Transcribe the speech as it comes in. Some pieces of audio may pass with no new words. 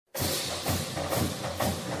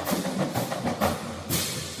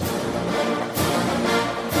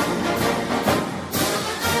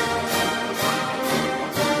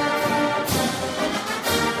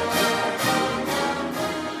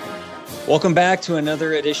Welcome back to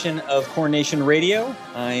another edition of Corn Nation Radio.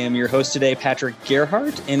 I am your host today, Patrick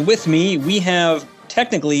Gerhardt, and with me we have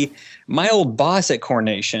technically my old boss at Corn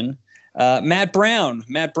Nation, Matt Brown.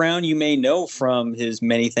 Matt Brown, you may know from his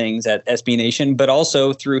many things at SB Nation, but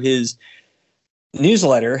also through his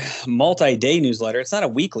newsletter, multi-day newsletter. It's not a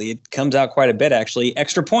weekly; it comes out quite a bit actually.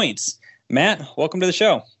 Extra Points. Matt, welcome to the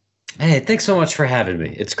show. Hey, thanks so much for having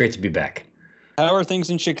me. It's great to be back. How are things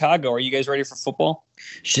in Chicago? Are you guys ready for football?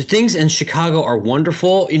 Things in Chicago are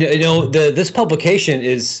wonderful. This publication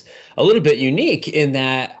is a little bit unique in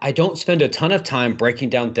that I don't spend a ton of time breaking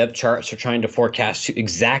down depth charts or trying to forecast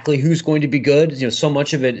exactly who's going to be good. So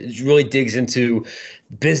much of it really digs into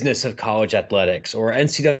business of college athletics or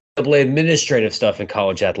NCAA administrative stuff in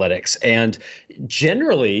college athletics. And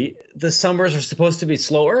generally, the summers are supposed to be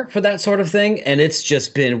slower for that sort of thing. And it's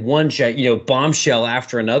just been one bombshell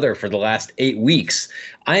after another for the last 8 weeks.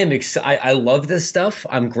 I love this stuff.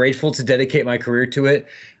 I'm grateful to dedicate my career to it.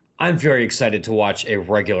 I'm very excited to watch a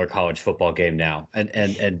regular college football game now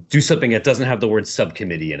and do something that doesn't have the word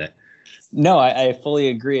subcommittee in it. No, I fully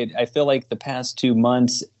agree. I feel like the past 2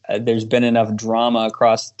 months, there's been enough drama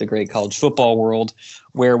across the great college football world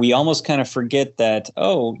where we almost kind of forget that,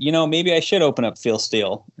 maybe I should open up Phil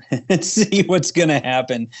Steele and see what's going to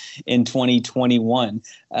happen in 2021.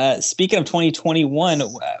 Speaking of 2021,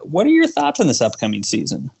 what are your thoughts on this upcoming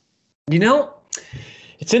season?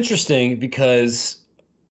 It's interesting because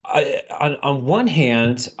on one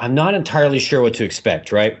hand, I'm not entirely sure what to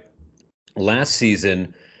expect, right? Last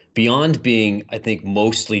season, beyond being, I think,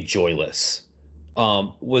 mostly joyless,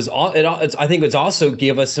 I think it also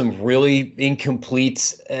gave us some really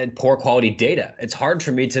incomplete and poor quality data. It's hard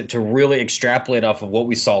for me to really extrapolate off of what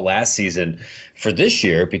we saw last season for this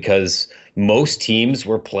year because most teams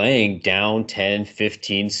were playing down 10,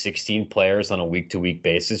 15, 16 players on a week-to-week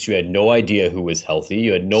basis. You had no idea who was healthy.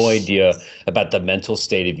 You had no idea about the mental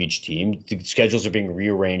state of each team. The schedules are being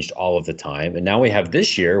rearranged all of the time. And now we have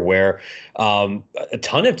this year where a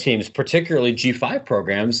ton of teams, particularly G5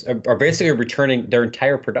 programs, are basically returning their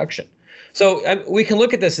entire production. So we can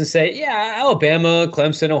look at this and say, yeah, Alabama,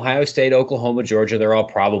 Clemson, Ohio State, Oklahoma, Georgia, they're all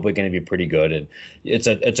probably going to be pretty good. And it's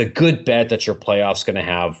a good bet that your playoff's going to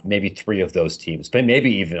have maybe 3 of those teams, but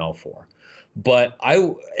maybe even all 4. But I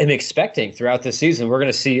am expecting throughout the season, we're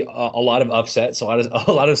going to see a lot of upsets, a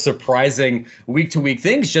lot of surprising week-to-week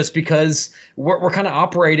things, just because we're kind of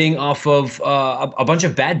operating off of a bunch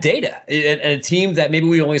of bad data. And a team that maybe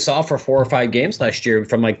we only saw for 4 or 5 games last year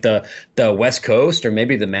from like the West Coast or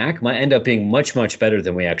maybe the MAC might end up being much, much better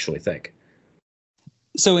than we actually think.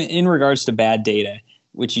 So in regards to bad data,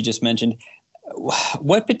 which you just mentioned,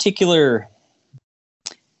 what particular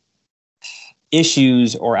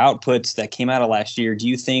issues or outputs that came out of last year do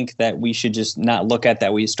you think that we should just not look at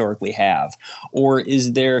that we historically have? Or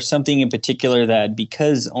is there something in particular that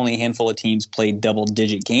because only a handful of teams played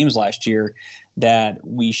double-digit games last year that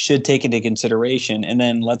we should take into consideration? And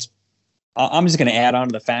then I'm just going to add on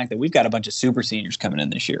to the fact that we've got a bunch of super seniors coming in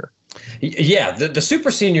this year. Yeah, the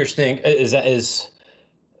super seniors thing is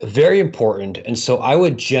very important. And so I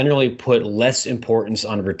would generally put less importance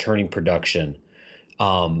on returning production.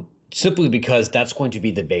 Simply because that's going to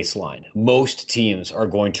be the baseline. Most teams are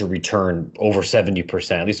going to return over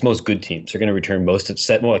 70%. At least most good teams are going to return more like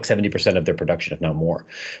 70% of their production, if not more.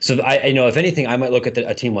 So I know, if anything, I might look at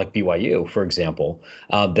a team like BYU, for example,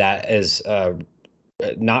 that is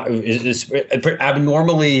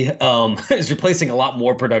abnormally is replacing a lot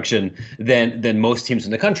more production than most teams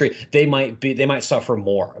in the country. They might suffer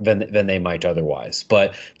more than they might otherwise.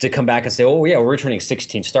 But to come back and say, oh yeah, we're returning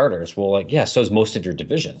 16 starters. Well, so is most of your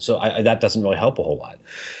division. So that doesn't really help a whole lot.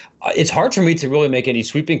 It's hard for me to really make any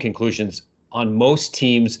sweeping conclusions on most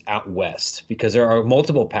teams out west because there are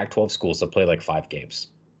multiple Pac-12 schools that play like 5 games.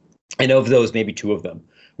 I know of those, maybe 2 of them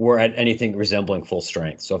were at anything resembling full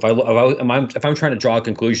strength. So if I'm trying to draw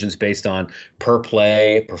conclusions based on per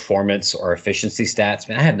play, performance, or efficiency stats,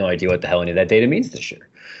 man, I have no idea what the hell any of that data means this year.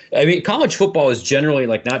 I mean, college football is generally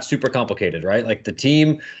like not super complicated, right? Like the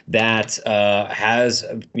team that has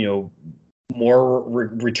more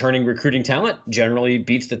returning recruiting talent generally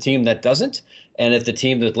beats the team that doesn't. And if the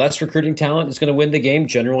team with less recruiting talent is going to win the game,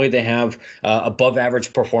 generally they have above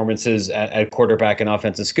average performances at quarterback and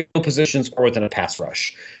offensive skill positions or within a pass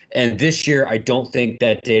rush. And this year, I don't think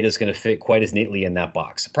that data is going to fit quite as neatly in that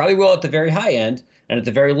box. Probably will at the very high end and at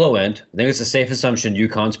the very low end. I think it's a safe assumption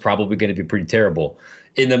UConn's probably going to be pretty terrible.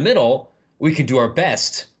 In the middle, we can do our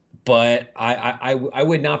best. But I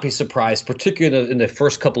would not be surprised, particularly in the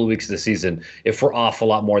first couple of weeks of the season, if we're off a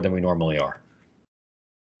lot more than we normally are.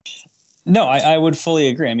 No, I would fully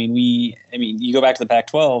agree. I mean, you go back to the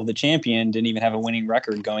Pac-12, the champion didn't even have a winning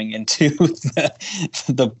record going into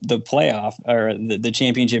the playoff or the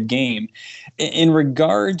championship game. In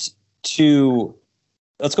regards to,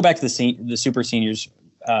 let's go back to the super seniors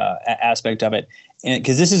aspect of it, and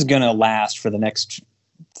because this is going to last for the next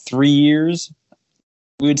 3 years,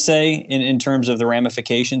 we would say in terms of the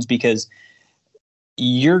ramifications, because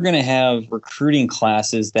you're going to have recruiting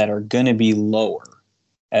classes that are going to be lower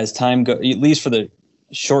as time goes, at least for the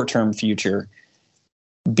short-term future,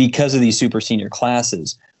 because of these super senior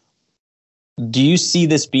classes. Do you see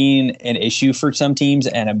this being an issue for some teams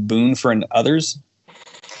and a boon for others?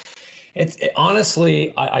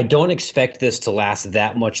 Honestly, I don't expect this to last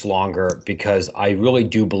that much longer, because I really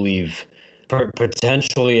do believe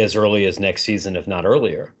potentially as early as next season, if not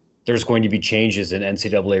earlier, there's going to be changes in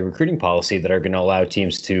NCAA recruiting policy that are going to allow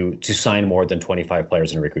teams to sign more than 25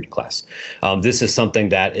 players in a recruiting class. This is something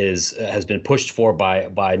that has been pushed for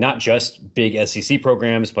by not just big SEC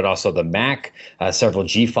programs, but also the MAC, several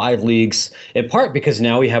G5 leagues, in part because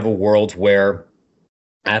now we have a world where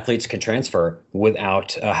athletes can transfer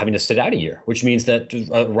without having to sit out a year, which means that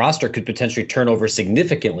a roster could potentially turn over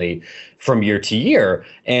significantly from year to year.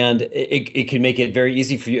 And it can make it very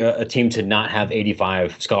easy for a team to not have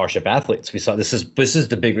 85 scholarship athletes. We saw this is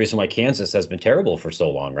the big reason why Kansas has been terrible for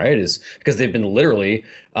so long, right? Is because they've been literally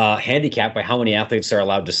handicapped by how many athletes they're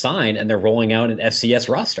allowed to sign, and they're rolling out an FCS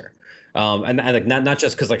roster. And like not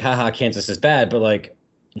just because like, haha, Kansas is bad, but like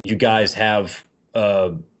you guys have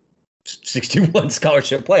 61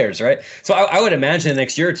 scholarship players, right? So I would imagine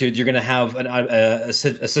next year or two, you're going to have a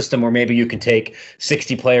system where maybe you can take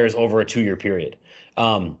 60 players over a 2-year period,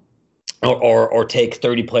 or take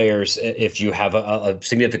 30 players if you have a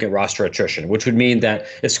significant roster attrition, which would mean that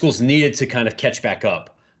if schools needed to kind of catch back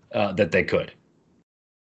up, that they could.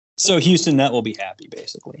 So Houston Nutt will be happy,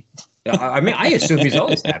 basically. I mean, I assume he's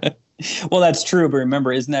always happy. Well, that's true, but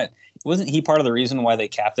remember, wasn't he part of the reason why they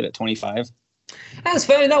capped it at 25? That's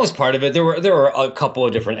funny. That was part of it. There were a couple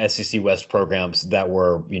of different SEC West programs that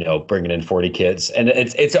were, bringing in 40 kids, and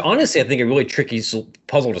it's honestly, I think, a really tricky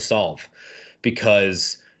puzzle to solve,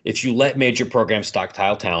 because if you let major programs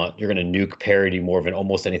stockpile talent, you're going to nuke parity more than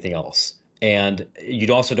almost anything else, and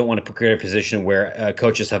you also don't want to create a position where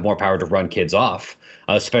coaches have more power to run kids off,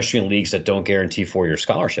 especially in leagues that don't guarantee 4-year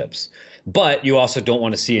scholarships. But you also don't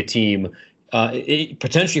want to see a team,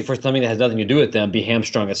 potentially for something that has nothing to do with them, be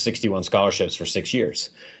hamstrung at 61 scholarships for 6 years.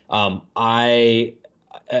 I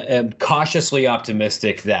am cautiously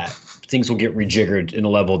optimistic that things will get rejiggered in a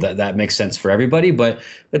level that makes sense for everybody. But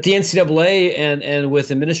at the NCAA and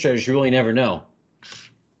with administrators, you really never know.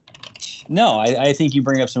 No, I think you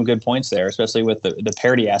bring up some good points there, especially with the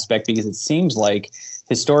parity aspect, because it seems like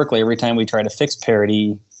historically every time we try to fix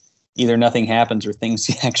parity, either nothing happens or things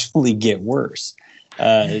actually get worse.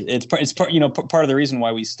 It's part of the reason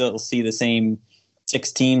why we still see the same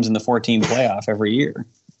 6 teams in the 14 playoff every year.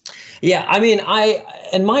 Yeah, I mean,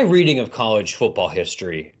 in my reading of college football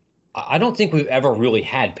history, I don't think we've ever really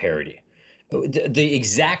had parity. The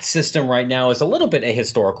exact system right now is a little bit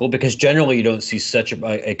ahistorical, because generally you don't see such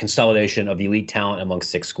a consolidation of elite talent among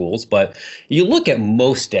 6 schools. But you look at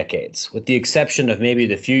most decades, with the exception of maybe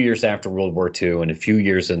the few years after World War II and a few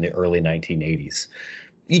years in the early 1980s.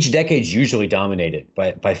 Each decade is usually dominated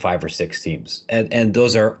by 5 or 6 teams. And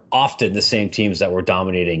those are often the same teams that were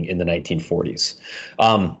dominating in the 1940s.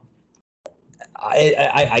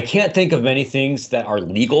 I can't think of many things that are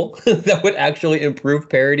legal that would actually improve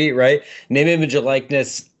parity, right? Name, image, and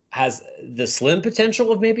likeness has the slim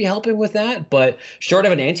potential of maybe helping with that, but short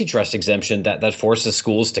of an antitrust exemption that forces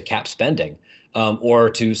schools to cap spending, or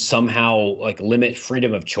to somehow like limit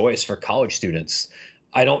freedom of choice for college students,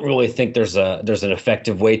 I don't really think there's an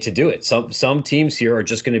effective way to do it. Some teams here are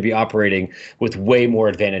just going to be operating with way more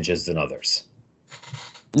advantages than others.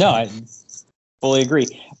 No, I fully agree.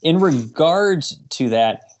 In regards to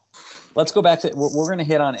that, let's go back to, we're going to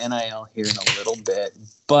hit on NIL here in a little bit,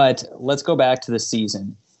 but let's go back to the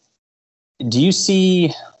season. Do you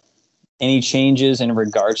see any changes in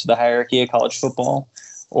regards to the hierarchy of college football?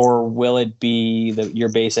 Or will it be your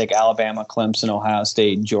basic Alabama, Clemson, Ohio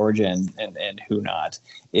State, Georgia, and who not?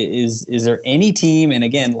 Is there any team, and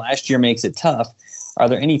again, last year makes it tough, are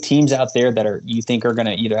there any teams out there that you think are going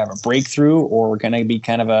to either have a breakthrough or going to be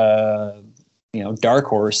kind of a dark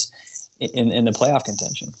horse in the playoff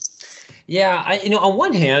contention? Yeah, on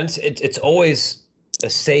one hand, it's always a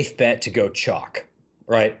safe bet to go chalk,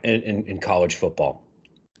 right, in college football.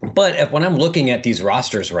 But when I'm looking at these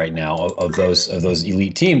rosters right now of those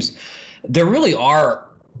elite teams, there really are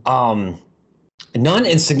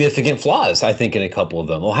non-insignificant flaws, I think, in a couple of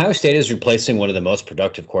them. Ohio State is replacing one of the most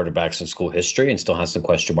productive quarterbacks in school history and still has some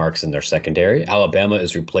question marks in their secondary. Alabama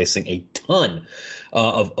is replacing a ton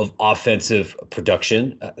of offensive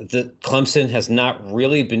production. The Clemson has not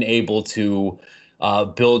really been able to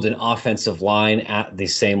build an offensive line at the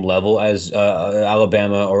same level as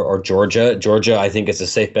Alabama or Georgia. Georgia, I think it's a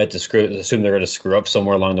safe bet to assume they're going to screw up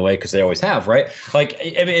somewhere along the way because they always have, right? Like,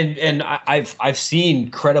 I mean, and I've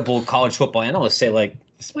seen credible college football analysts say, like,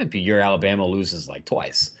 this might be year Alabama loses like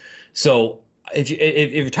twice. So if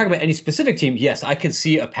you're talking about any specific team, yes, I could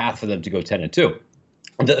see a path for them to go 10-2.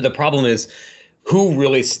 The problem is, who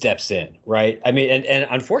really steps in, right? I mean, and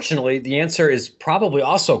unfortunately, the answer is probably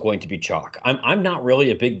also going to be chalk. I'm not really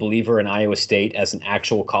a big believer in Iowa State as an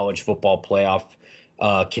actual college football playoff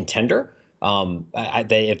contender.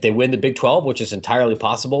 If they win the Big 12, which is entirely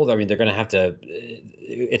possible, I mean, they're going to have to.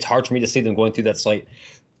 It's hard for me to see them going through that slate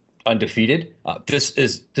undefeated.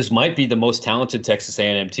 This might be the most talented Texas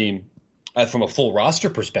A&M team from a full roster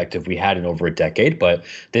perspective we had in over a decade, but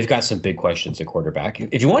they've got some big questions at quarterback.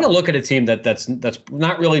 If you want to look at a team that's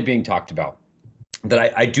not really being talked about,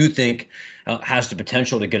 that I do think has the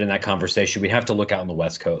potential to get in that conversation, we have to look out on the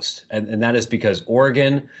West Coast. And that is because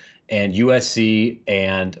Oregon and USC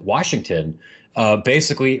and Washington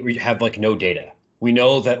basically have like no data. We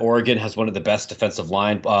know that Oregon has one of the best defensive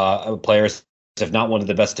line players, if not one of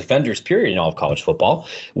the best defenders, period, in all of college football.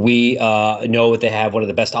 We know that they have one of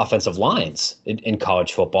the best offensive lines in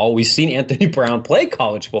college football. We've seen Anthony Brown play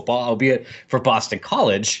college football, albeit for Boston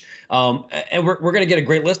College. And we're going to get a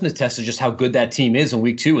great litmus test of just how good that team is in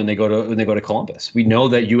week 2 when they go to Columbus. We know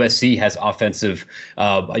that USC has offensive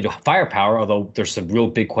firepower, although there's some real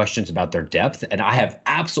big questions about their depth. And I have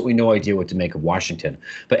absolutely no idea what to make of Washington.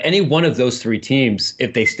 But any one of those 3 teams,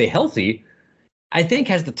 if they stay healthy, I think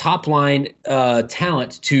has the top line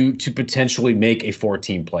talent to potentially make a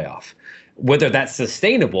 4-team playoff. Whether that's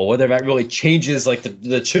sustainable, whether that really changes like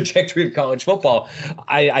the trajectory of college football,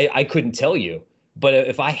 I couldn't tell you. But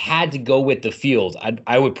if I had to go with the field,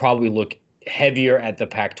 I would probably look heavier at the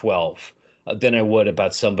Pac-12 than I would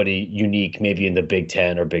about somebody unique, maybe in the Big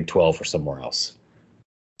 10 or Big 12 or somewhere else.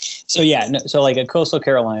 So so like a Coastal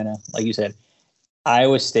Carolina, like you said,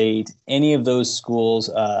 Iowa State, any of those schools.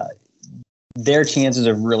 Their chances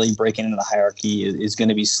of really breaking into the hierarchy is going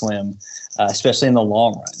to be slim, especially in the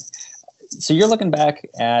long run. So you're looking back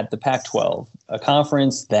at the Pac-12, a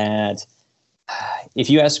conference that, if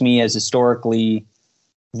you ask me, has historically,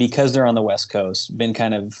 because they're on the West Coast, been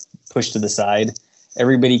kind of pushed to the side.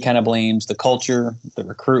 Everybody kind of blames the culture, the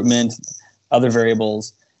recruitment, other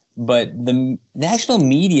variables, but the national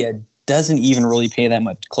media doesn't even really pay that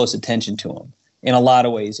much close attention to them in a lot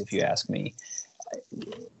of ways, if you ask me.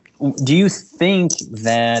 Do you think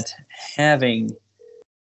that having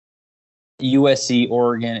USC,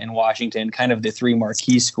 Oregon, and Washington, kind of the 3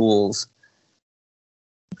 marquee schools,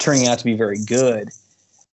 turning out to be very good,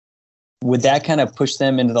 would that kind of push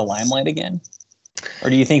them into the limelight again?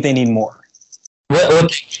 Or do you think they need more?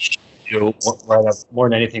 What they do more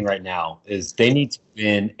than anything right now is they need to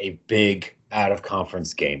win a big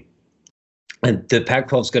out-of-conference game. And the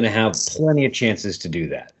Pac-12 is going to have plenty of chances to do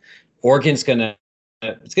that. Oregon's going to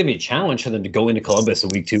it's going to be a challenge for them to go into Columbus in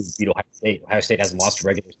week 2 and beat Ohio State. Ohio State hasn't lost a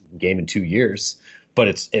regular season game in 2 years, but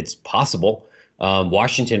it's possible.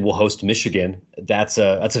 Washington will host Michigan. That's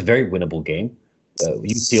a very winnable game.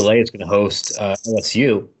 UCLA is going to host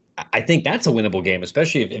LSU. I think that's a winnable game,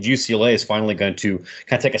 especially if UCLA is finally going to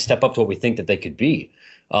kind of take a step up to what we think that they could be.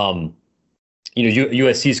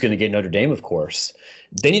 USC is going to get Notre Dame, of course.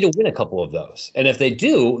 They need to win a couple of those, and if they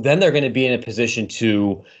do, then they're going to be in a position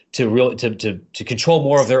to control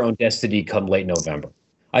more of their own destiny come late November.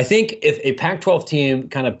 I think if a Pac-12 team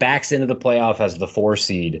kind of backs into the playoff as the 4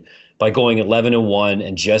 seed by going 11-1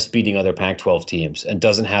 and just beating other Pac-12 teams and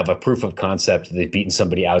doesn't have a proof of concept that they've beaten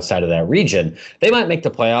somebody outside of that region, they might make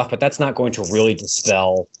the playoff, but that's not going to really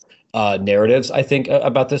dispel narratives, I think,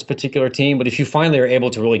 about this particular team. But if you finally are able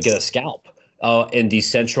to really get a scalp in the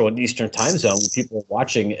Central and Eastern time zone when people are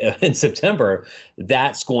watching in September,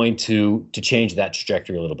 that's going to change that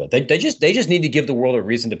trajectory a little bit. They just need to give the world a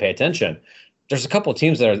reason to pay attention. There's a couple of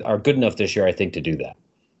teams that are good enough this year, I think, to do that.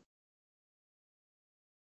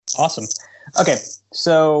 Awesome. Okay,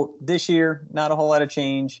 so this year, not a whole lot of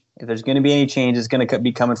change. If there's going to be any change, it's going to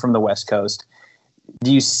be coming from the West Coast.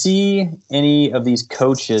 Do you see any of these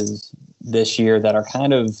coaches this year that are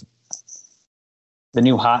kind of the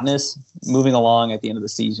new hotness moving along at the end of the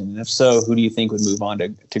season? And if so, who do you think would move on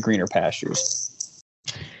to greener pastures?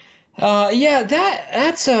 Yeah,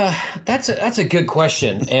 that's a good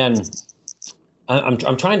question. And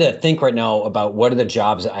I'm trying to think right now about what are the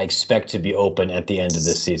jobs I expect to be open at the end of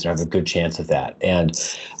this season. I have a good chance of that. And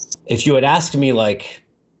if you had asked me like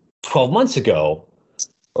 12 months ago,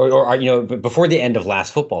 or before the end of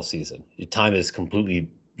last football season, time is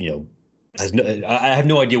completely, I have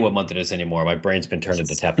no idea what month it is anymore. My brain's been turned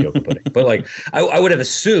into tapioca pudding. But like, I would have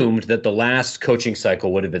assumed that the last coaching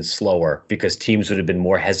cycle would have been slower because teams would have been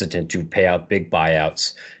more hesitant to pay out big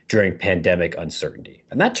buyouts during pandemic uncertainty.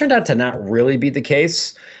 And that turned out to not really be the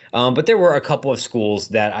case. But there were a couple of schools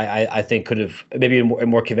that I think could have, maybe in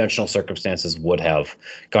more conventional circumstances, would have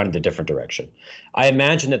gone in a different direction. I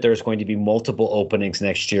imagine that there's going to be multiple openings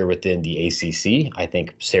next year within the ACC. I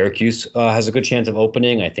think Syracuse has a good chance of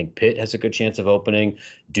opening. I think Pitt has a good chance of opening.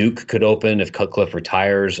 Duke could open if Cutcliffe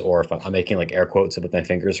retires, or if I'm making like air quotes with my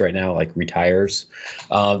fingers right now, like retires.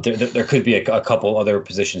 There could be a couple other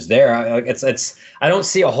positions there. I don't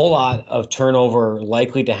see a whole lot of turnover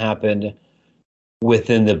likely to happen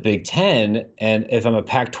within the Big Ten. And if I'm a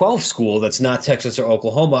Pac-12 school that's not Texas or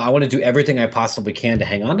Oklahoma, I want to do everything I possibly can to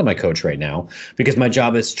hang on to my coach right now, because my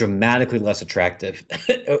job is dramatically less attractive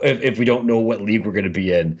if we don't know what league we're going to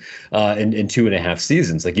be in 2.5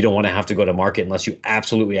 seasons. Like, you don't want to have to go to market unless you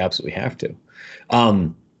absolutely have to.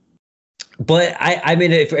 But I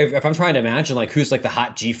mean, if I'm trying to imagine like who's like the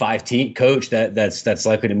hot G5 team coach that's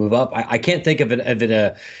likely to move up, I can't think of an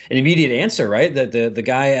immediate answer, right? The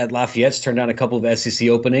guy at Lafayette's turned down a couple of SEC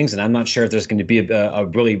openings, and I'm not sure if there's going to be a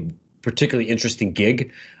really particularly interesting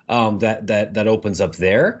gig that opens up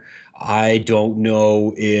there. I don't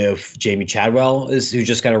know if Jamie Chadwell who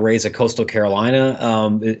just got a raise at Coastal Carolina,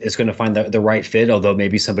 is going to find the right fit, although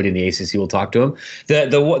maybe somebody in the ACC will talk to him.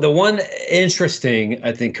 The one interesting,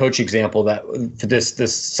 I think, coach example that for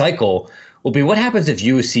this cycle will be what happens if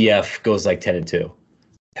UCF goes like 10-2.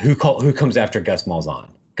 Who comes after Gus Malzahn?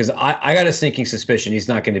 Because I got a sneaking suspicion he's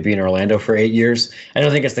not going to be in Orlando for 8 years. I don't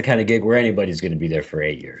think it's the kind of gig where anybody's going to be there for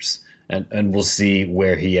 8 years. And we'll see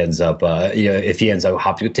where he ends up, if he ends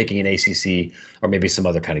up taking an ACC or maybe some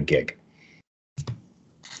other kind of gig.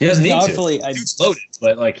 He doesn't need to. He's loaded,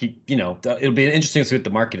 but like it'll be interesting to see what the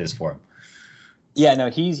market is for him. Yeah, no,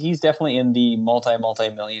 he's definitely in the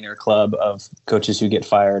multi-millionaire club of coaches who get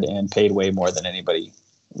fired and paid way more than anybody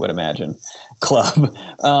would imagine club.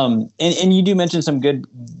 And you do mention some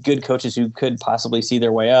good coaches who could possibly see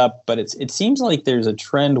their way up, but it seems like there's a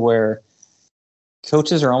trend where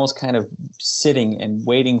coaches are almost kind of sitting and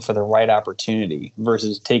waiting for the right opportunity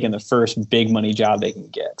versus taking the first big money job they can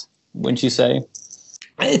get. Wouldn't you say?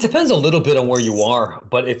 It depends a little bit on where you are,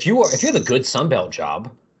 but if you're the good Sunbelt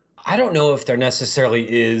job, I don't know if there necessarily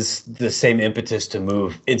is the same impetus to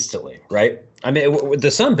move instantly, right? I mean, the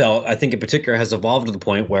Sunbelt, I think in particular, has evolved to the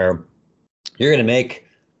point where you're going to make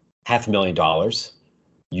 $500,000.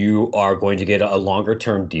 You are going to get a longer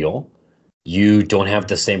term deal. You don't have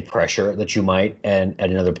the same pressure that you might at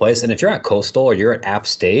another place. And if you're at Coastal or you're at App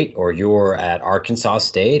State or you're at Arkansas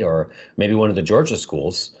State or maybe one of the Georgia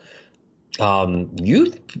schools,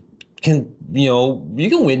 you can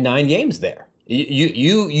win 9 games there.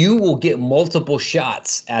 You will get multiple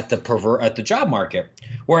shots at the job market.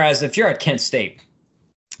 Whereas if you're at Kent State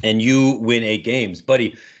and you win 8 games,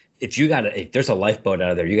 buddy, if there's a lifeboat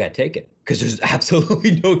out of there, you got to take it, because there's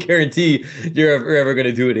absolutely no guarantee you're ever going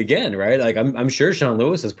to do it again, right? Like I'm sure Sean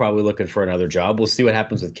Lewis is probably looking for another job. We'll see what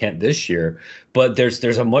happens with Kent this year, but there's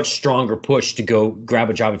a much stronger push to go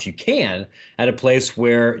grab a job if you can at a place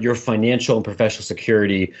where your financial and professional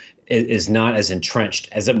security is not as entrenched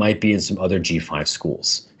as it might be in some other G5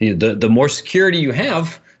 schools. The more security you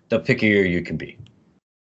have, the pickier you can be.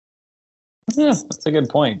 Yeah, that's a good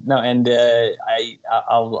point. No, and I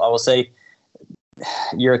will say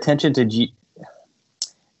your attention to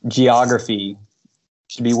geography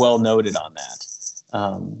should be well noted on that.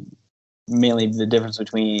 Mainly the difference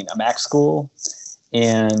between a MAC school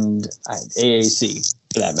and AAC,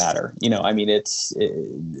 for that matter. I mean,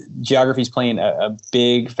 geography is playing a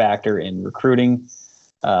big factor in recruiting,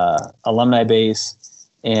 alumni base,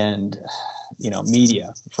 and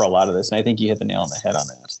media for a lot of this. And I think you hit the nail on the head on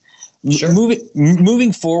that. Sure.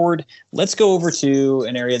 Moving forward, let's go over to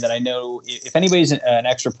an area that I know, if anybody's an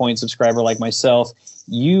Extra Point subscriber like myself,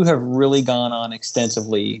 you have really gone on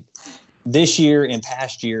extensively this year and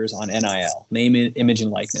past years on NIL, name, image, and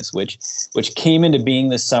likeness, which came into being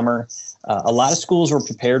this summer. A lot of schools were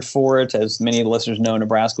prepared for it, as many of the listeners know.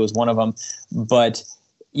 Nebraska was one of them, but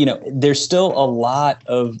there's still a lot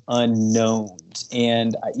of unknowns.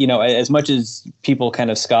 And, as much as people kind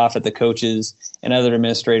of scoff at the coaches and other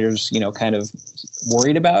administrators, kind of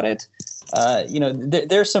worried about it,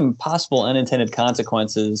 there's some possible unintended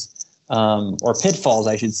consequences or pitfalls,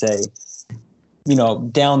 I should say,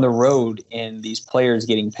 down the road in these players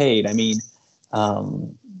getting paid. I mean,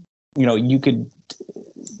 you could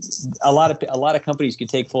a lot of companies could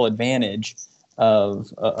take full advantage of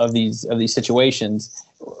these situations.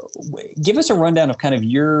 Give us a rundown of kind of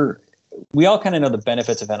we all kind of know the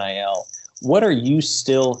benefits of NIL. What are you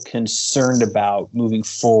still concerned about moving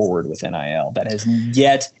forward with NIL that has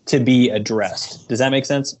yet to be addressed? Does that make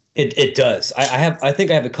sense? It does. I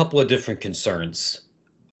think I have a couple of different concerns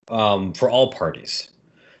for all parties.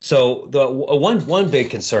 So the one big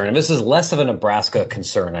concern, and this is less of a Nebraska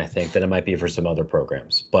concern, I think, than it might be for some other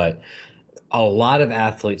programs, but a lot of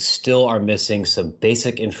athletes still are missing some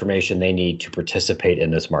basic information they need to participate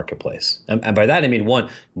in this marketplace. And by that, I mean, one,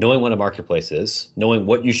 knowing what a marketplace is, knowing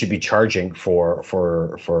what you should be charging for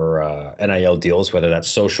NIL deals, whether that's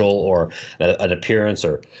social or an appearance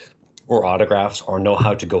or autographs, or know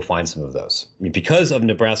how to go find some of those. I mean, because of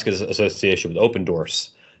Nebraska's association with Open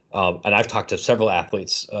Doors, and I've talked to several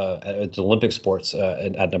athletes at the Olympic sports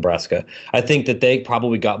at Nebraska, I think that they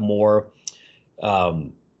probably got more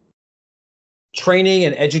training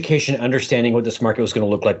and education, understanding what this market was going to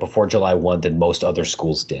look like before July 1 than most other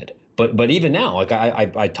schools did. But even now, like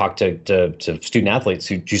I talked to student athletes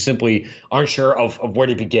who simply aren't sure of where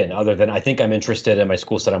to begin, other than I think I'm interested and my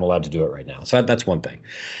school said I'm allowed to do it right now. So that's one thing.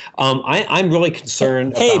 I'm really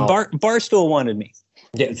concerned. Hey, Barstool wanted me.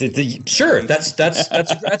 Yeah, sure. That's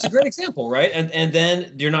a great example, right? And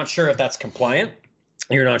then you're not sure if that's compliant.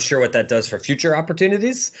 You're not sure what that does for future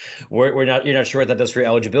opportunities. You're not sure what that does for your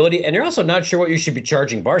eligibility, and you're also not sure what you should be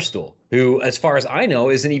charging Barstool, who, as far as I know,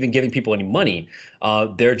 isn't even giving people any money.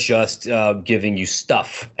 They're just giving you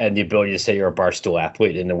stuff and the ability to say you're a Barstool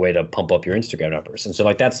athlete in a way to pump up your Instagram numbers. And so,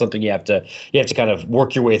 like, that's something you have to kind of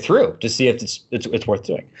work your way through to see if it's worth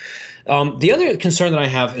doing. The other concern that I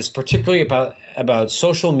have is particularly about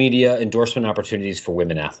social media endorsement opportunities for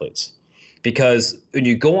women athletes. Because when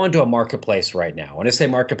you go onto a marketplace right now, when I say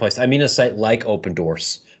marketplace, I mean a site like Open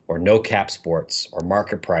Doors or No Cap Sports or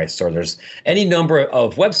Market Price, or there's any number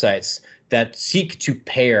of websites that seek to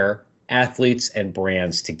pair athletes and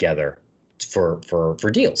brands together for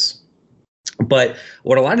deals. But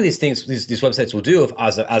what a lot of these things, these websites will do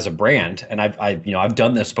as a brand, and I've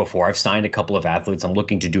done this before. I've signed a couple of athletes. I'm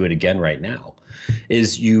looking to do it again right now.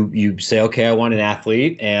 Is you say, okay, I want an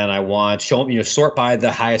athlete, and I want sort by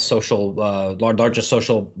the highest social, largest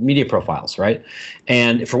social media profiles, right?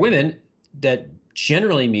 And for women, that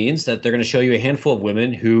generally means that they're going to show you a handful of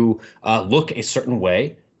women who look a certain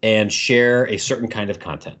way and share a certain kind of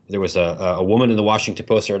content. There was a woman in the Washington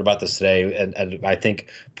Post, I read about this today, and I think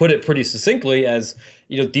put it pretty succinctly as,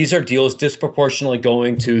 these are deals disproportionately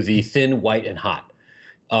going to the thin, white, and hot.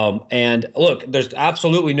 And look, there's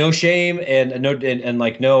absolutely no shame and no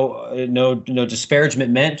disparagement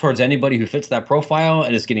meant towards anybody who fits that profile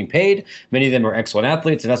and is getting paid. Many of them are excellent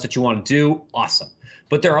athletes, and that's what you want to do. Awesome.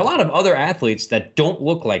 But there are a lot of other athletes that don't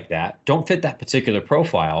look like that, don't fit that particular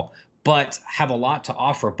profile, but have a lot to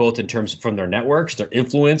offer, both in terms from their networks, their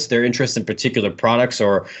influence, their interest in particular products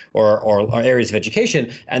or areas of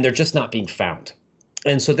education, and they're just not being found.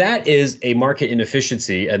 And so that is a market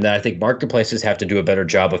inefficiency, and that I think marketplaces have to do a better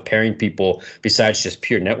job of pairing people besides just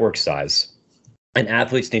pure network size. And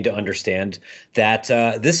athletes need to understand that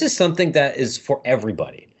this is something that is for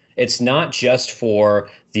everybody. It's not just for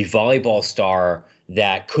the volleyball star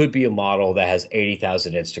that could be a model that has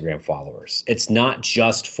 80,000 Instagram followers. It's not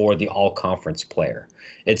just for the all-conference player.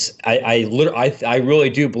 I really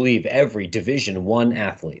do believe every Division I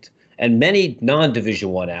athlete and many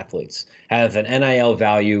non-Division I athletes have an NIL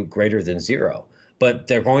value greater than zero, but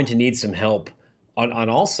they're going to need some help on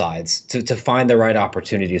all sides to find the right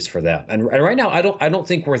opportunities for them. And right now, I don't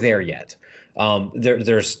think we're there yet.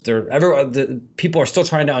 People are still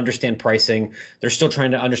trying to understand pricing. They're still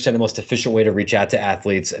trying to understand the most efficient way to reach out to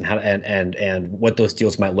athletes and how and what those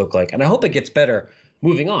deals might look like. And I hope it gets better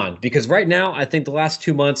moving on, because right now I think the last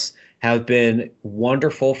 2 months have been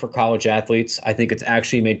wonderful for college athletes. I think it's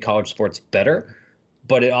actually made college sports better,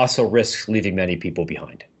 but it also risks leaving many people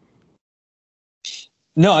behind.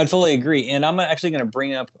 No, I fully agree. And I'm actually going to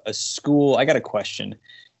bring up a school. I got a question,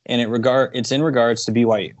 and it's in regards to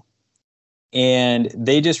BYU. And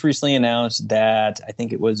they just recently announced that, I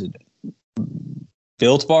think it was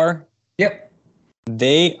Built Bar. Yep.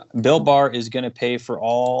 Built Bar is going to pay for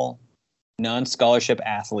all non-scholarship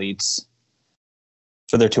athletes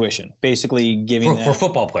for their tuition, basically giving for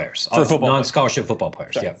football players, for football non-scholarship football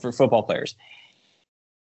players. Sorry, yeah, for football players.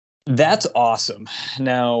 That's awesome.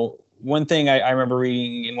 Now, one thing I remember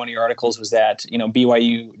reading in one of your articles was that,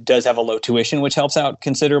 BYU does have a low tuition, which helps out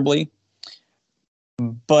considerably.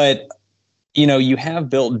 But you have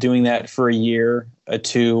Built doing that for a year, a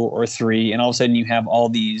 2 or 3, and all of a sudden you have all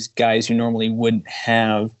these guys who normally wouldn't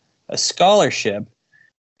a scholarship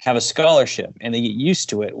have a scholarship and they get used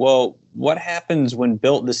to it. Well, what happens when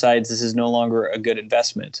Built decides this is no longer a good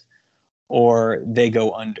investment or they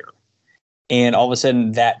go under and all of a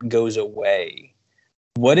sudden that goes away?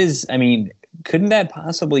 Couldn't that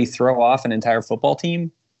possibly throw off an entire football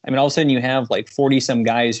team? I mean, all of a sudden you have like 40 some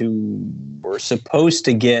guys who were supposed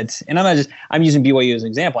to get, and I'm using BYU as an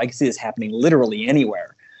example. I can see this happening literally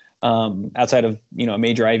anywhere outside of, a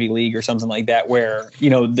major Ivy League or something like that, where,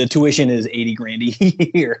 the tuition is 80 grand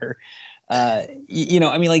a year.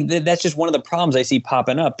 That's just one of the problems I see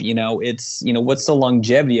popping up. It's, what's the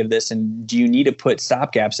longevity of this? And do you need to put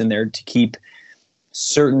stopgaps in there to keep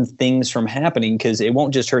certain things from happening? Because it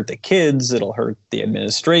won't just hurt the kids, it'll hurt the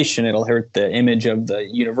administration, it'll hurt the image of the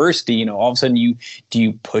university. All of a sudden do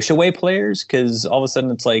you push away players because all of a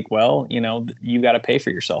sudden it's like, well, you got to pay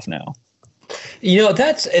for yourself now.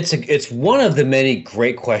 It's one of the many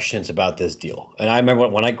great questions about this deal. And I remember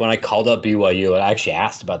when I called up BYU, I actually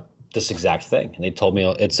asked about this exact thing, and they told me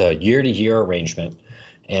it's a year-to-year arrangement,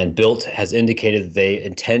 and Built has indicated that they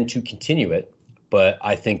intend to continue it. But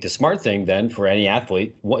I think the smart thing then for any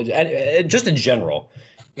athlete, just in general,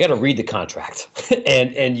 you got to read the contract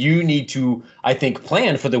and you need to, I think,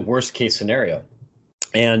 plan for the worst case scenario.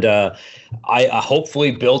 And I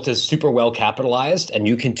hopefully Built is super well capitalized and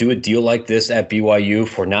you can do a deal like this at BYU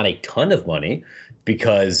for not a ton of money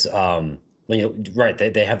because, right,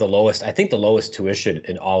 they have the lowest tuition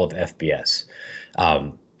in all of FBS.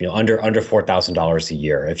 Under $4,000 a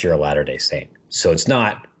year if you're a Latter-day Saint. So it's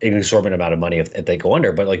not an exorbitant amount of money if they go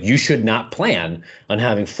under, but you should not plan on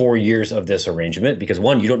having 4 years of this arrangement because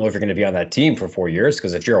one, you don't know if you're going to be on that team for 4 years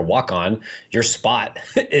because if you're a walk-on, your spot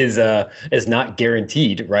is not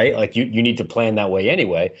guaranteed, right? You need to plan that way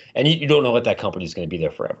anyway, and you don't know what that company is going to be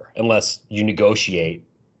there forever unless you negotiate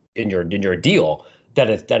in your deal that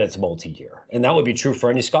it's multi-year, and that would be true for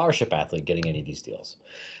any scholarship athlete getting any of these deals.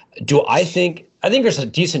 I think there's a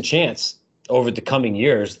decent chance over the coming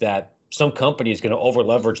years that some company is going to over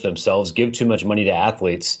leverage themselves, give too much money to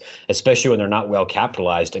athletes, especially when they're not well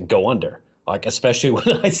capitalized, and go under. Especially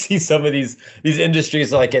when I see some of these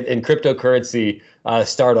industries like in cryptocurrency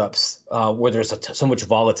startups where there's so much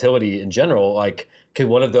volatility in general. Could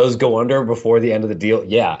one of those go under before the end of the deal?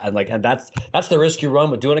 Yeah, and that's the risk you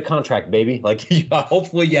run with doing a contract, baby.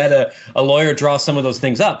 Hopefully you had a lawyer draw some of those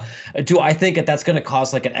things up. Do I think that's going to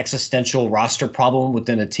cause an existential roster problem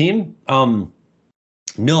within a team?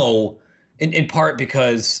 No, in part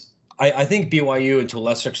because I think BYU and to a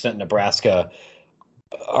lesser extent Nebraska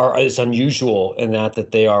is unusual in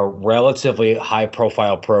that they are relatively high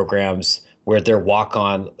profile programs where their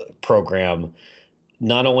walk-on program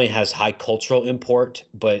not only has high cultural import,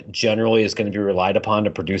 but generally is going to be relied upon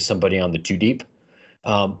to produce somebody on the two deep.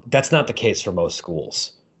 That's not the case for most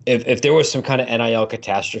schools. If there was some kind of NIL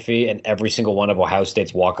catastrophe and every single one of Ohio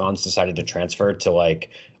State's walk-ons decided to transfer to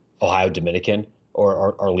Ohio Dominican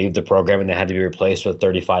or leave the program and they had to be replaced with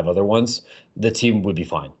 35 other ones, the team would be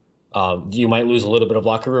fine. You might lose a little bit of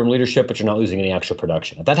locker room leadership, but you're not losing any actual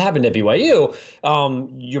production. If that happened at BYU,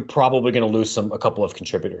 you're probably going to lose a couple of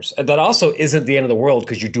contributors. And that also isn't the end of the world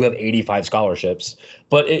because you do have 85 scholarships,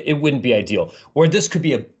 but it wouldn't be ideal. Where this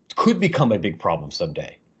could become a big problem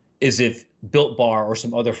someday is if Built Bar or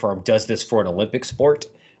some other firm does this for an Olympic sport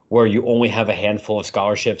where you only have a handful of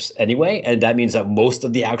scholarships anyway, and that means that most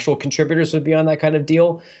of the actual contributors would be on that kind of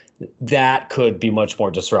deal. That could be much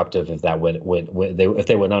more disruptive if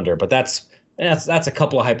they went under. But that's a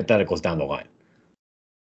couple of hypotheticals down the line.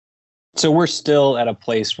 So we're still at a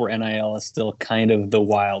place where NIL is still kind of the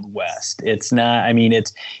Wild West. It's not. I mean,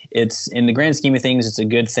 it's in the grand scheme of things, it's a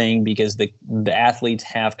good thing because the athletes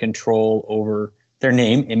have control over their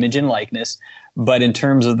name, image, and likeness. But in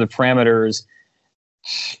terms of the parameters,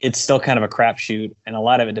 it's still kind of a crapshoot, and a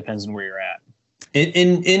lot of it depends on where you're at.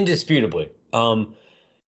 Indisputably.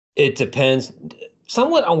 It depends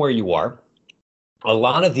somewhat on where you are. A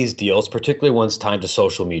lot of these deals, particularly ones tied to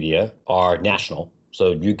social media, are national.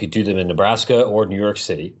 So you could do them in Nebraska or New York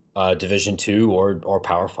City, Division II or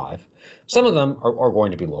Power 5. Some of them are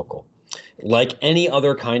going to be local. Like any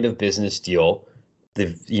other kind of business deal,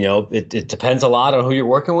 it depends a lot on who you're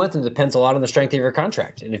working with and depends a lot on the strength of your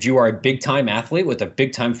contract. And if you are a big-time athlete with a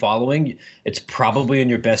big-time following, it's probably in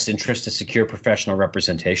your best interest to secure professional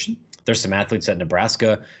representation. There's some athletes at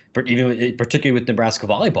Nebraska, particularly with Nebraska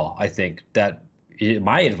volleyball, I think that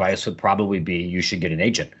my advice would probably be you should get an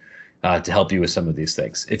agent to help you with some of these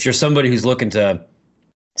things. If you're somebody who's looking to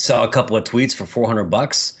sell a couple of tweets for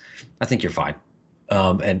 $400, I think you're fine.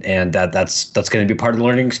 And that's going to be part of the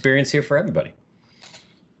learning experience here for everybody.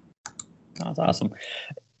 That's awesome.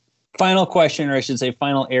 Final question, or I should say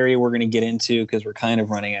final area we're going to get into, because we're kind of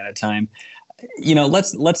running out of time.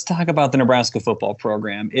 Let's talk about the Nebraska football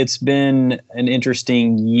program. It's been an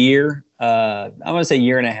interesting year. I want to say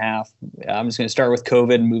year and a half. I'm just going to start with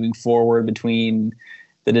COVID and moving forward between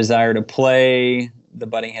the desire to play, the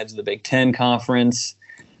butting heads of the Big Ten Conference,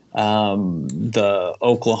 the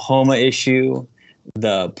Oklahoma issue,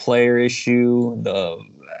 the player issue,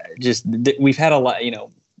 we've had a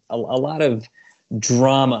lot of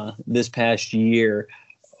drama this past year.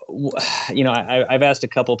 I've asked a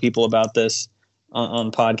couple people about this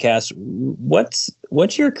on podcasts.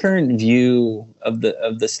 What's your current view of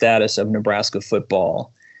the status of Nebraska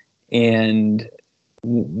football, and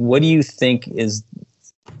what do you think is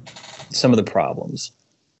some of the problems?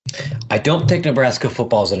 I don't think Nebraska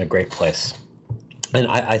football is in a great place, and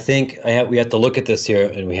I think we have to look at this here,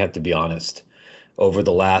 and we have to be honest. Over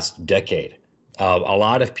the last decade, a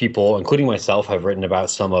lot of people, including myself, have written about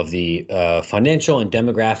some of the financial and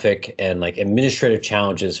demographic and administrative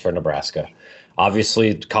challenges for Nebraska.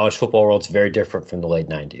 Obviously, the college football world's very different from the late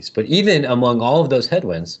 90s. But even among all of those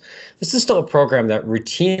headwinds, this is still a program that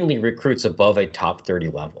routinely recruits above a top 30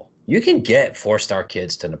 level. You can get 4-star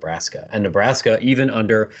kids to Nebraska. And Nebraska, even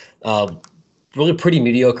under really pretty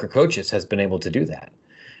mediocre coaches, has been able to do that.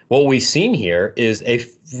 What we've seen here is a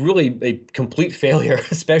complete failure,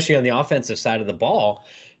 especially on the offensive side of the ball,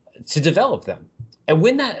 to develop them. And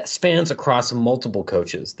when that spans across multiple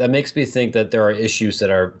coaches, that makes me think that there are issues that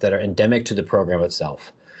are endemic to the program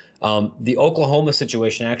itself. The Oklahoma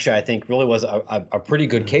situation, actually, I think really was a pretty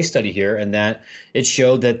good case study here, in that it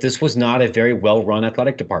showed that this was not a very well-run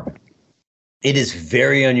athletic department. It is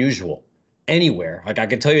very unusual anywhere. I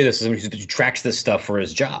can tell you this as someone who tracks this stuff for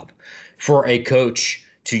his job, for a coach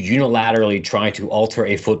to unilaterally try to alter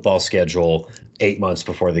a football schedule 8 months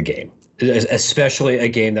before the game, especially a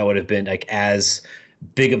game that would have been as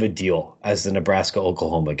big of a deal as the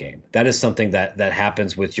Nebraska-Oklahoma game. That is something that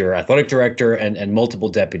happens with your athletic director and multiple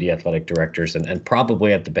deputy athletic directors, and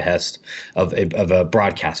probably at the behest of a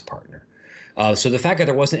broadcast partner. So the fact that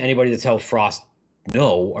there wasn't anybody to tell Frost,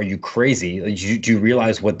 no, are you crazy? Do you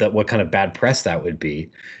realize what kind of bad press that would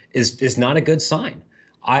be, is not a good sign.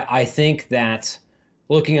 I think that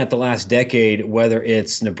looking at the last decade, whether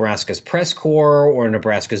it's Nebraska's press corps or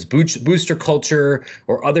Nebraska's booster culture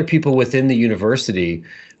or other people within the university,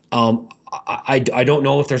 I don't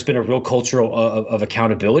know if there's been a real culture of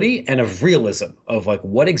accountability and of realism of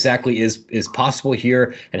what exactly is possible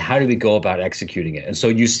here and how do we go about executing it. And so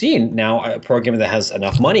you've seen now a program that has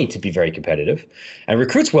enough money to be very competitive and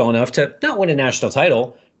recruits well enough to not win a national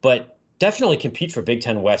title, but definitely compete for Big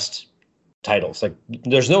Ten West titles.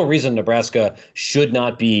 There's no reason Nebraska should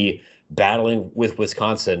not be battling with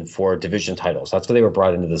Wisconsin for division titles. That's why they were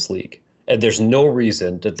brought into this league. And there's no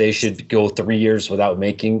reason that they should go 3 years without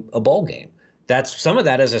making a bowl game. Some of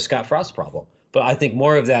that is a Scott Frost problem. But I think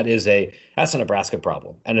more of that that's a Nebraska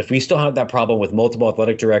problem. And if we still have that problem with multiple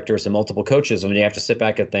athletic directors and multiple coaches, then you have to sit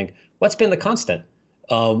back and think, what's been the constant?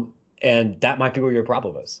 And that might be where your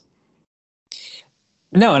problem is.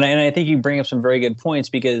 No, and I think you bring up some very good points,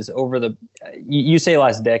 because you say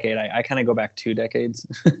last decade, I kind of go back 2 decades.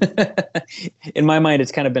 In my mind,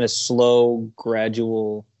 it's kind of been a slow,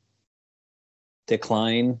 gradual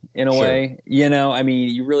decline in a way.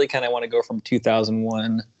 You really kind of want to go from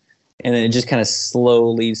 2001, and then it just kind of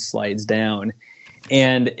slowly slides down.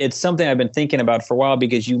 And it's something I've been thinking about for a while,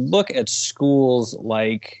 because you look at schools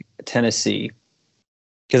like Tennessee,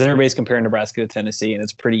 because everybody's comparing Nebraska to Tennessee, and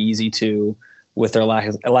it's pretty easy to, with their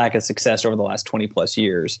lack of success over the last 20 plus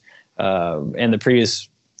years. And the previous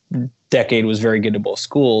decade was very good to both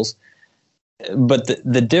schools. But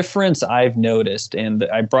the difference I've noticed, and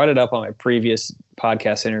I brought it up on my previous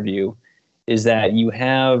podcast interview, is that you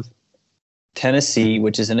have Tennessee,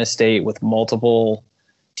 which is in a state with multiple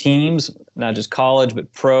teams, not just college,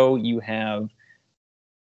 but pro. You have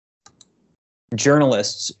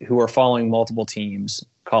journalists who are following multiple teams,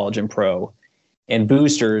 college and pro, and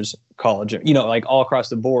boosters, college, all across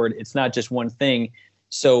the board. It's not just one thing.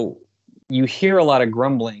 So you hear a lot of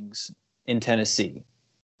grumblings in Tennessee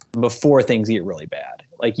before things get really bad.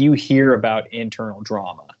 You hear about internal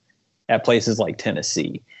drama at places like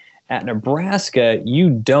Tennessee. At Nebraska, you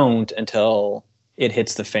don't until it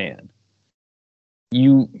hits the fan.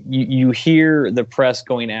 You hear the press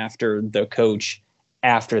going after the coach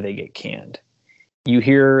after they get canned. You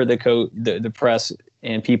hear the press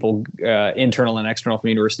and people, internal and external from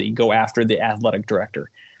the university, go after the athletic director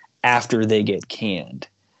after they get canned.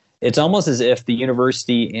 It's almost as if the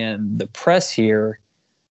university and the press here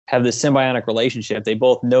have this symbiotic relationship. They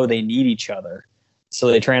both know they need each other, so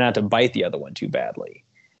they try not to bite the other one too badly.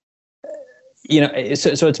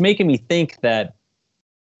 So it's making me think that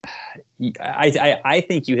I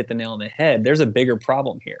think you hit the nail on the head. There's a bigger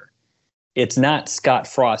problem here. It's not Scott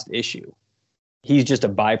Frost's issue. He's just a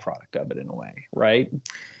byproduct of it in a way, right?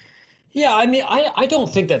 Yeah, I mean, I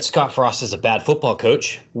don't think that Scott Frost is a bad football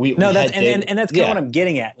coach. That's kind of what I'm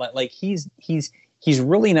getting at. Like he's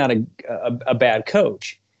really not a bad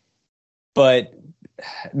coach, but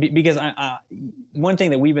because one thing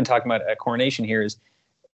that we've been talking about at Coronation here is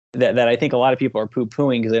that I think a lot of people are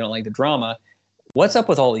poo-pooing because they don't like the drama. What's up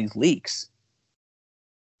with all these leaks?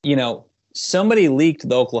 Somebody leaked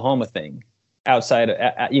the Oklahoma thing outside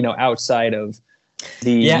of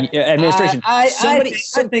the administration. I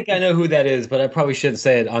think I know who that is, but I probably shouldn't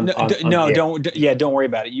say it on. Don't worry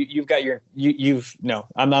about it. You've got your. No,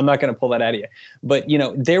 I'm not going to pull that out of you. But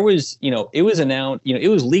there was, it was announced. It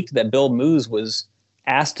was leaked that Bill Moos was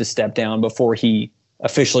asked to step down before he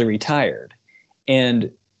officially retired,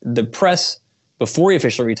 and the press before he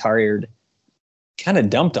officially retired kind of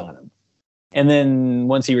dumped on him, and then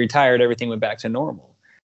once he retired, everything went back to normal.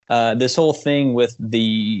 This whole thing with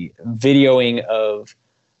the videoing of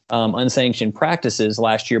unsanctioned practices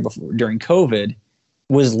last year during COVID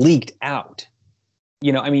was leaked out.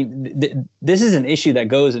 This is an issue that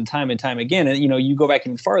goes in time and time again. And, you go back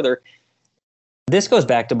even farther. This goes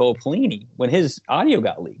back to Bo Pelini when his audio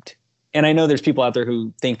got leaked. And I know there's people out there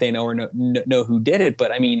who think they know or know who did it.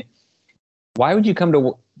 But, why would you come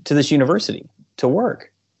to this university to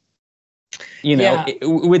work?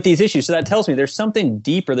 With these issues. So that tells me there's something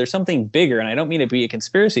deeper, there's something bigger. And I don't mean to be a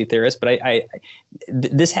conspiracy theorist, but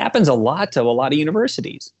this happens a lot to a lot of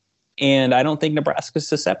universities. And I don't think Nebraska's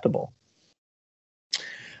susceptible.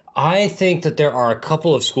 I think that there are a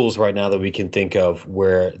couple of schools right now that we can think of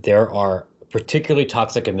where there are particularly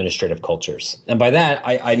toxic administrative cultures. And by that,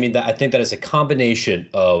 I mean that I think that is a combination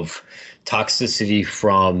of toxicity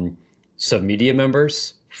from some media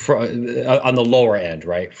members, on the lower end,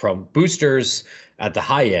 right? From boosters at the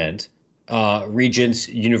high end, regents,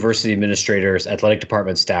 university administrators, athletic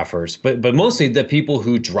department staffers, but mostly the people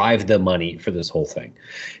who drive the money for this whole thing.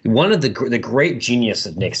 One of the great genius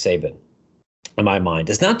of Nick Saban, in my mind,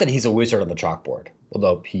 is not that he's a wizard on the chalkboard,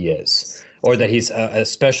 although he is, or that he's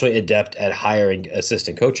especially adept at hiring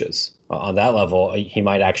assistant coaches. On that level, he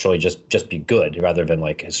might actually just be good rather than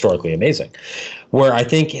like historically amazing. Where I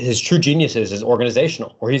think his true genius is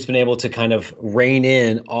organizational, where he's been able to kind of rein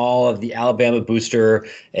in all of the Alabama booster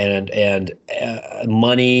and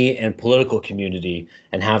money and political community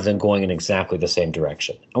and have them going in exactly the same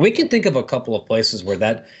direction. And we can think of a couple of places where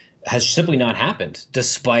that has simply not happened,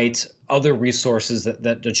 despite other resources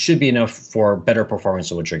that should be enough for better performance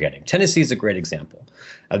than what you're getting. Tennessee is a great example.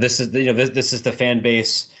 This is the fan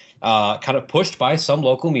base kind of pushed by some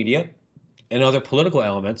local media and other political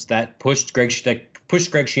elements that pushed Greg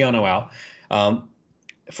Schiano out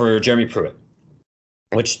for Jeremy Pruitt,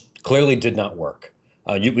 which clearly did not work.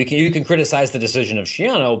 You can criticize the decision of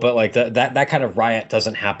Schiano, but like that kind of riot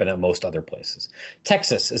doesn't happen at most other places.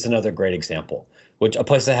 Texas is another great example, which a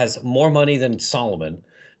place that has more money than Solomon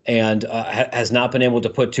and has not been able to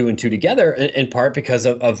put two and two together in part because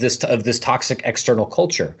of this toxic external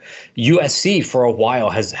culture. USC for a while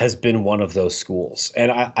has been one of those schools,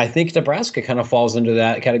 and I think Nebraska kind of falls into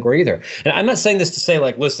that category either. And I'm not saying this to say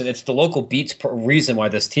like, listen, it's the local beats reason why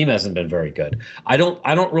this team hasn't been very good. I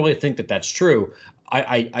don't really think that that's true.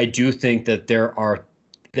 I do think that there are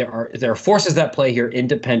forces that play here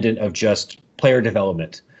independent of just player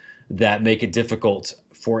development that make it difficult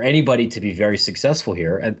for anybody to be very successful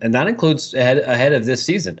here, and that includes ahead of this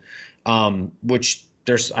season, which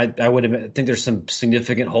I would think there's some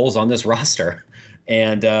significant holes on this roster,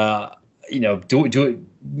 and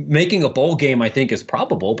making a bowl game I think is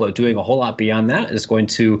probable, but doing a whole lot beyond that is going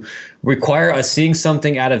to require us seeing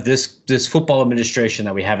something out of this football administration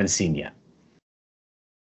that we haven't seen yet.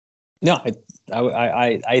 No,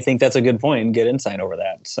 I think that's a good point and good insight over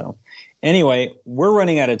that. So anyway, we're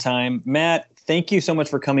running out of time. Matt, thank you so much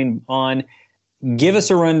for coming on. Give us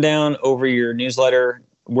a rundown over your newsletter,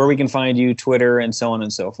 where we can find you, Twitter, and so on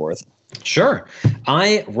and so forth. Sure.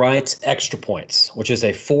 I write Extra Points, which is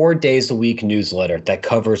a 4 days a week newsletter that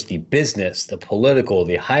covers the business, the political,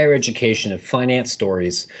 the higher education, and finance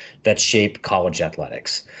stories that shape college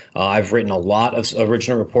athletics. I've written a lot of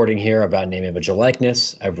original reporting here about name, image, and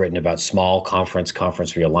likeness. I've written about small conference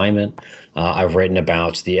realignment. I've written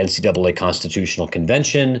about the NCAA Constitutional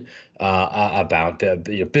Convention, about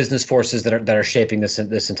the business forces that are shaping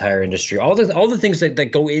this entire industry. All the things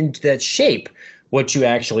that go into that shape what you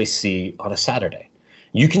actually see on a Saturday.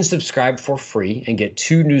 You can subscribe for free and get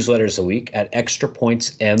 2 newsletters a week at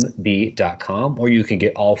extrapointsmb.com, or you can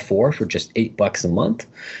get all 4 for just $8 a month.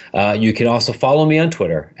 You can also follow me on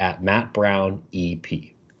Twitter at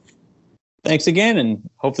MattBrownEP. Thanks again, and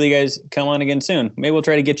hopefully you guys come on again soon. Maybe we'll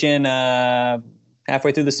try to get you in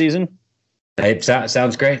halfway through the season. Hey,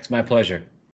 sounds great. It's my pleasure.